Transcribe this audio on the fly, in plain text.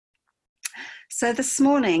So this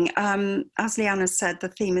morning, as Leanna said, the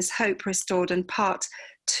theme is Hope Restored, and part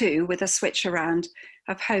 2 with a switch around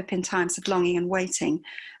of hope in times of longing and waiting.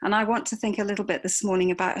 And I want to think a little bit this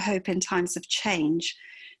morning about hope in times of change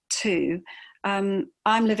too. I'm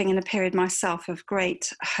living in a period myself of great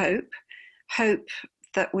hope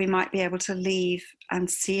that we might be able to leave and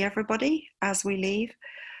see everybody as we leave.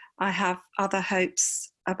 I have other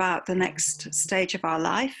hopes about the next stage of our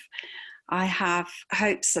life. I have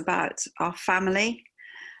hopes about our family,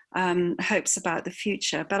 hopes about the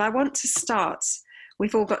future. But I want to start,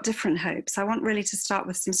 we've all got different hopes. I want really to start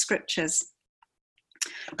with some scriptures.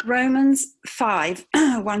 Romans 5,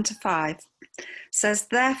 1-5 says,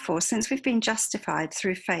 therefore, since we've been justified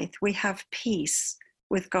through faith, we have peace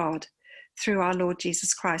with God through our Lord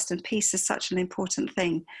Jesus Christ. And peace is such an important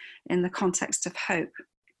thing in the context of hope.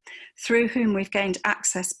 Through whom we've gained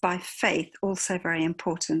access by faith, also very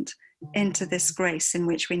important, into this grace in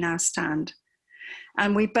which we now stand.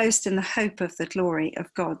 And we boast in the hope of the glory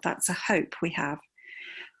of God. That's a hope we have.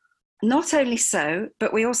 Not only so,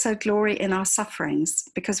 but we also glory in our sufferings,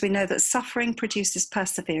 because we know that suffering produces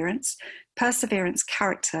perseverance, perseverance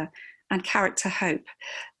character, and character hope.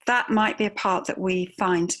 That might be a part that we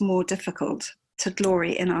find more difficult, to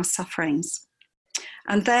glory in our sufferings.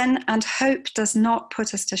 And hope does not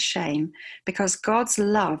put us to shame, because God's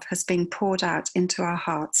love has been poured out into our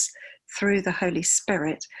hearts through the Holy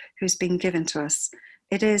Spirit who's been given to us.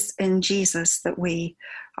 It is in Jesus that we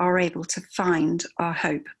are able to find our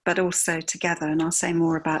hope, but also together, and I'll say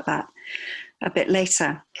more about that a bit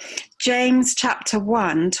later. James chapter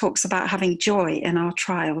 1 talks about having joy in our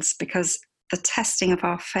trials, because the testing of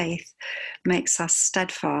our faith makes us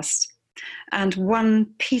steadfast. And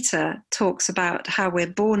 1 Peter talks about how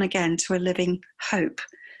we're born again to a living hope,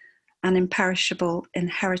 an imperishable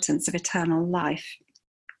inheritance of eternal life.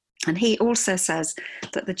 And he also says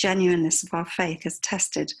that the genuineness of our faith is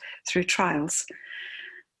tested through trials.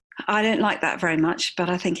 I don't like that very much,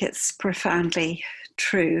 but I think it's profoundly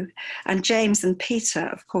true. And James and Peter,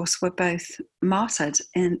 of course, were both martyred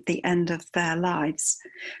in the end of their lives.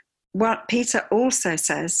 What Peter also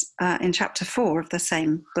says in chapter 4 of the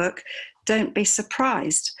same book, don't be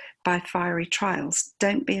surprised by fiery trials.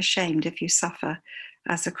 Don't be ashamed if you suffer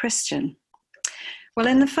as a Christian. Well,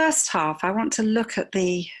 in the first half, I want to look at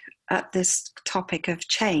this topic of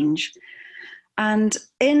change. And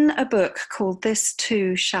in a book called This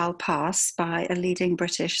Too Shall Pass by a leading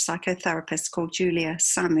British psychotherapist called Julia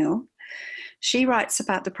Samuel, she writes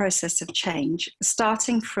about the process of change,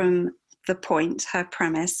 starting from the point, her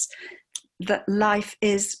premise, that life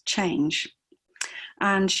is change.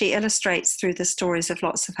 And she illustrates through the stories of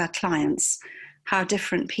lots of her clients how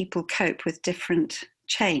different people cope with different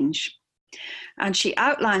change. And she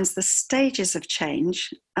outlines the stages of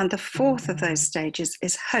change, and the fourth of those stages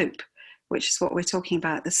is hope, which is what we're talking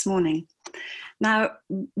about this morning. Now,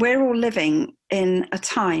 we're all living in a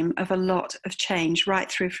time of a lot of change, right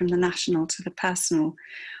through from the national to the personal.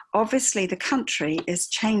 Obviously, the country is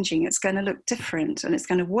changing. It's going to look different, and it's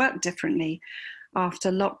going to work differently after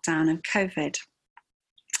lockdown and COVID.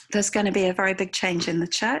 There's going to be a very big change in the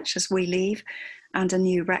church as we leave, and a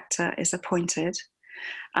new rector is appointed.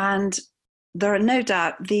 And there are no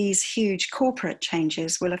doubt these huge corporate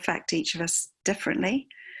changes will affect each of us differently.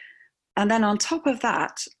 And then on top of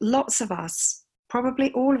that, lots of us,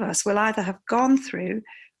 probably all of us, will either have gone through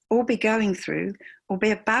or be going through or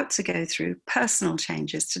be about to go through personal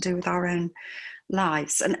changes to do with our own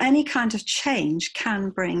lives. And any kind of change can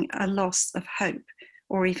bring a loss of hope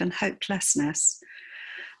or even hopelessness.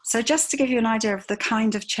 So just to give you an idea of the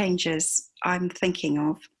kind of changes I'm thinking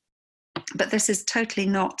of, but this is totally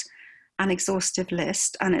not an exhaustive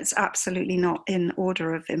list, and it's absolutely not in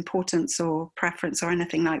order of importance or preference or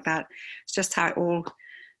anything like that. It's just how it all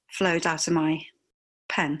flowed out of my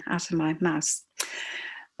pen, out of my mouse.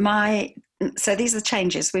 So these are the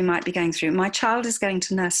changes we might be going through. My child is going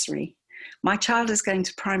to nursery. My child is going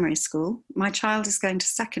to primary school. My child is going to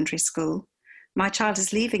secondary school. My child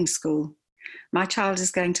is leaving school. My child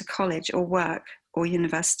is going to college or work or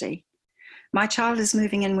university. My child is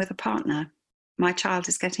moving in with a partner. My child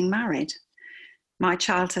is getting married. My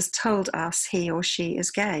child has told us he or she is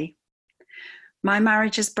gay. My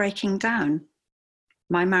marriage is breaking down.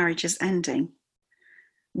 My marriage is ending.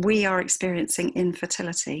 We are experiencing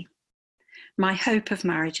infertility. My hope of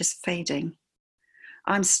marriage is fading.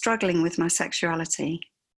 I'm struggling with my sexuality.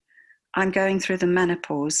 I'm going through the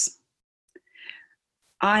menopause.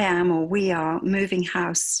 I am, or we are, moving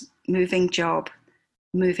house, moving job,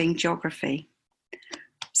 moving geography.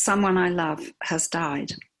 Someone I love has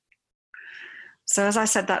died. So as I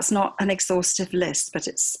said, that's not an exhaustive list, but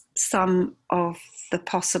it's some of the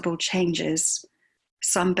possible changes,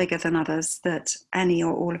 some bigger than others, that any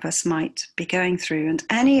or all of us might be going through. And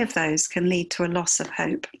any of those can lead to a loss of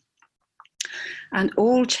hope. And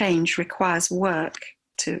all change requires work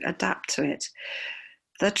to adapt to it.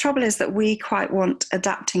 The trouble is that we quite want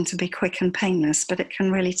adapting to be quick and painless, but it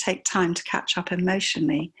can really take time to catch up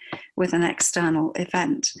emotionally with an external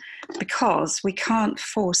event, because we can't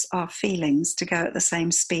force our feelings to go at the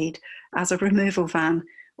same speed as a removal van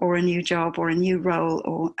or a new job or a new role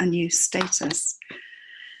or a new status.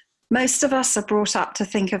 Most of us are brought up to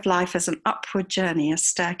think of life as an upward journey, a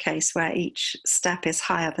staircase where each step is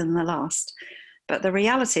higher than the last. But the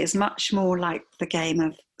reality is much more like the game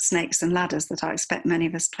of snakes and ladders that I expect many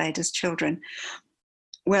of us played as children,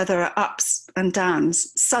 where there are ups and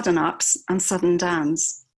downs, sudden ups and sudden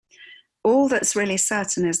downs. All that's really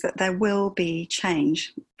certain is that there will be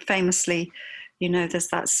change. Famously, there's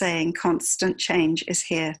that saying, constant change is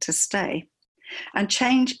here to stay. And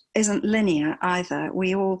change isn't linear either.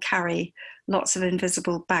 We all carry lots of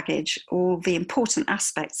invisible baggage, all the important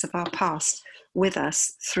aspects of our past with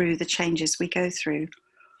us through the changes we go through.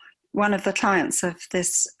 One of the clients of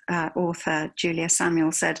this author, Julia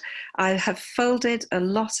Samuel, said, "I have folded a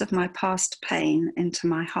lot of my past pain into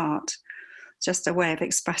my heart." Just a way of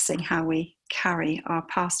expressing how we carry our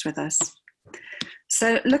past with us.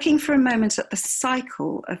 So looking for a moment at the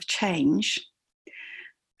cycle of change,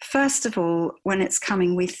 first of all, when it's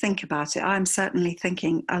coming, we think about it. I'm certainly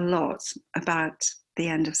thinking a lot about the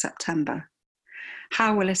end of September.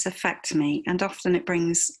 How will it affect me? And often it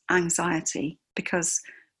brings anxiety, because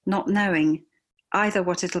not knowing either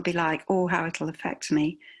what it'll be like or how it'll affect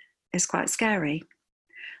me is quite scary.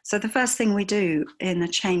 So the first thing we do in a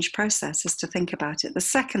change process is to think about it. The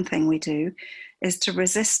second thing we do is to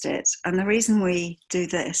resist it. And the reason we do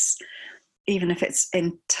this, even if it's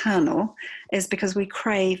internal, is because we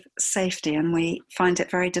crave safety and we find it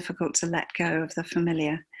very difficult to let go of the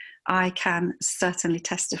familiar. I can certainly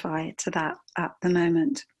testify to that at the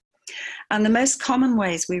moment. And the most common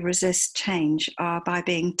ways we resist change are by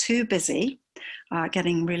being too busy,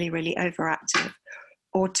 getting really, really overactive,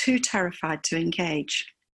 or too terrified to engage.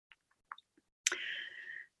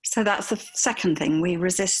 So that's the second thing. We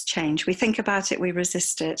resist change. We think about it, we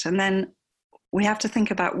resist it, and then we have to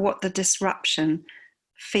think about what the disruption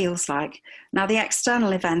feels like. Now, the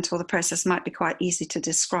external event or the process might be quite easy to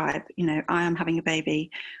describe. I am having a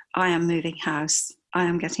baby, I am moving house, I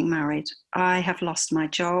am getting married, I have lost my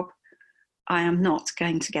job, I am not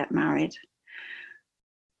going to get married,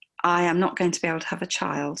 I am not going to be able to have a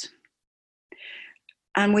child.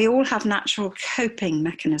 And we all have natural coping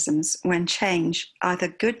mechanisms when change, either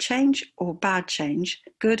good change or bad change,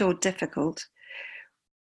 good or difficult,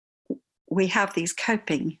 we have these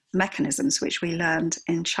coping mechanisms which we learned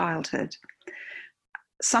in childhood.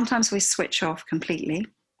 Sometimes we switch off completely.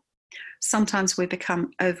 Sometimes we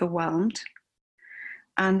become overwhelmed.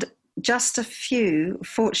 And just a few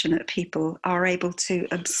fortunate people are able to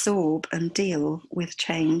absorb and deal with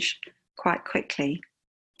change quite quickly.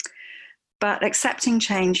 But accepting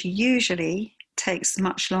change usually takes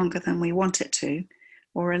much longer than we want it to,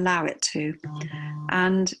 or allow it to.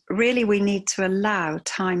 And really we need to allow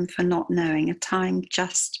time for not knowing, a time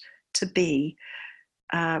just to be,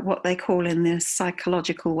 what they call in the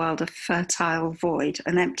psychological world a fertile void,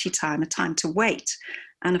 an empty time, a time to wait.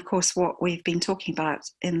 And of course what we've been talking about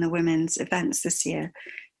in the women's events this year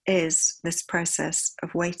is this process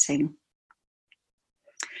of waiting.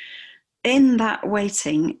 In that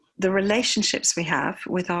waiting, the relationships we have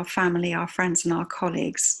with our family, our friends and our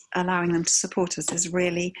colleagues, allowing them to support us, is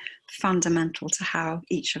really fundamental to how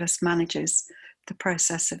each of us manages the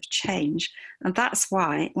process of change. And that's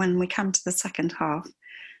why, when we come to the second half,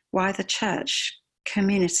 why the church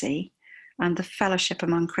community and the fellowship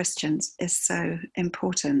among Christians is so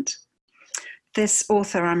important. This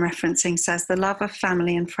author I'm referencing says the love of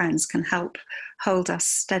family and friends can help hold us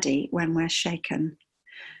steady when we're shaken,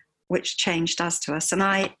 which change does to us. And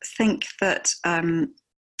I think that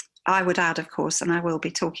I would add, of course, and I will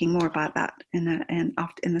be talking more about that in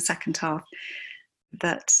the second half,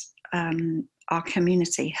 that our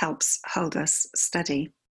community helps hold us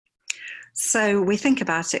steady. So we think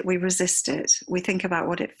about it, we resist it, we think about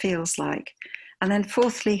what it feels like. And then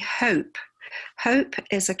fourthly, hope. Hope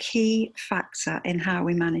is a key factor in how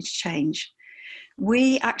we manage change.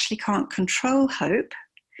 We actually can't control hope,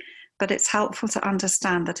 but it's helpful to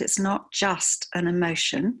understand that it's not just an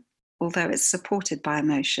emotion, although it's supported by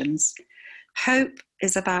emotions. Hope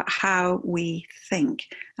is about how we think,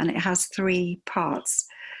 and it has three parts.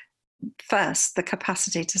 First, the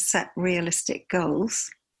capacity to set realistic goals.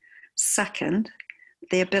 Second,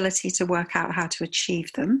 the ability to work out how to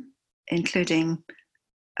achieve them, including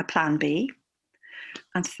a plan B.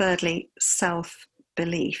 And thirdly,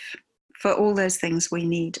 self-belief. For all those things, we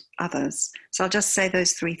need others. So I'll just say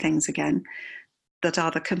those three things again that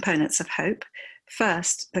are the components of hope.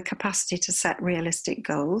 First, the capacity to set realistic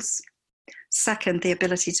goals. Second, the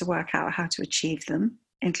ability to work out how to achieve them,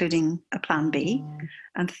 including a plan B.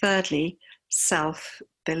 And thirdly,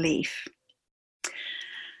 self-belief.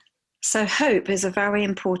 So hope is a very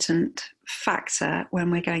important factor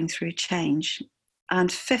when we're going through change.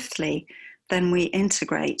 And fifthly, then we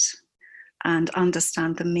integrate and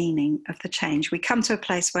understand the meaning of the change. We come to a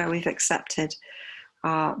place where we've accepted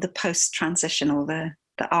the post-transition or the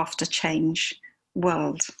after-change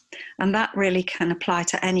world. And that really can apply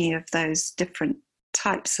to any of those different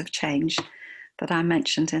types of change that I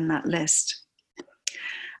mentioned in that list.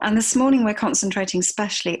 And this morning we're concentrating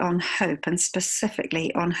especially on hope, and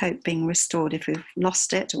specifically on hope being restored if we've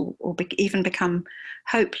lost it or even become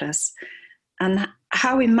hopeless. And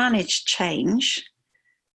how we manage change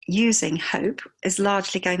using hope is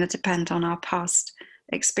largely going to depend on our past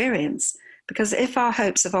experience. Because if our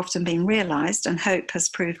hopes have often been realised and hope has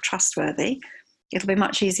proved trustworthy, it'll be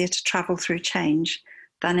much easier to travel through change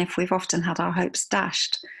than if we've often had our hopes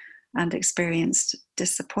dashed and experienced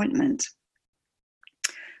disappointment.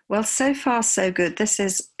 Well, so far so good. This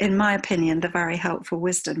is, in my opinion, the very helpful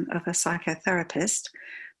wisdom of a psychotherapist,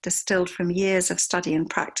 distilled from years of study and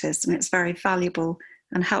practice, and it's very valuable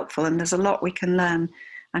and helpful, and there's a lot we can learn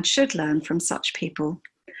and should learn from such people.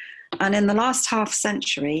 And in the last half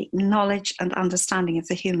century, knowledge and understanding of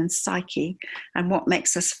the human psyche and what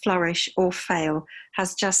makes us flourish or fail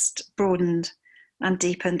has just broadened and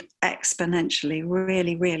deepened exponentially,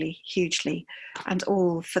 really, really hugely, and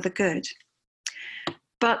all for the good.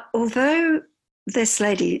 But although this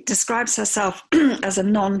lady describes herself as a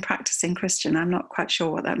non-practicing Christian, I'm not quite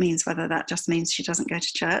sure what that means, whether that just means she doesn't go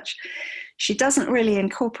to church. She doesn't really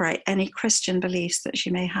incorporate any Christian beliefs that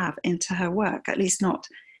she may have into her work, at least not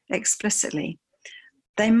explicitly.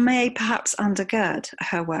 They may perhaps undergird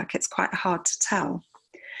her work. It's quite hard to tell.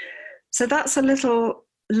 So that's a little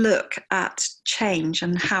look at change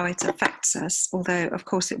and how it affects us, although of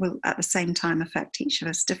course it will at the same time affect each of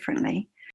us differently.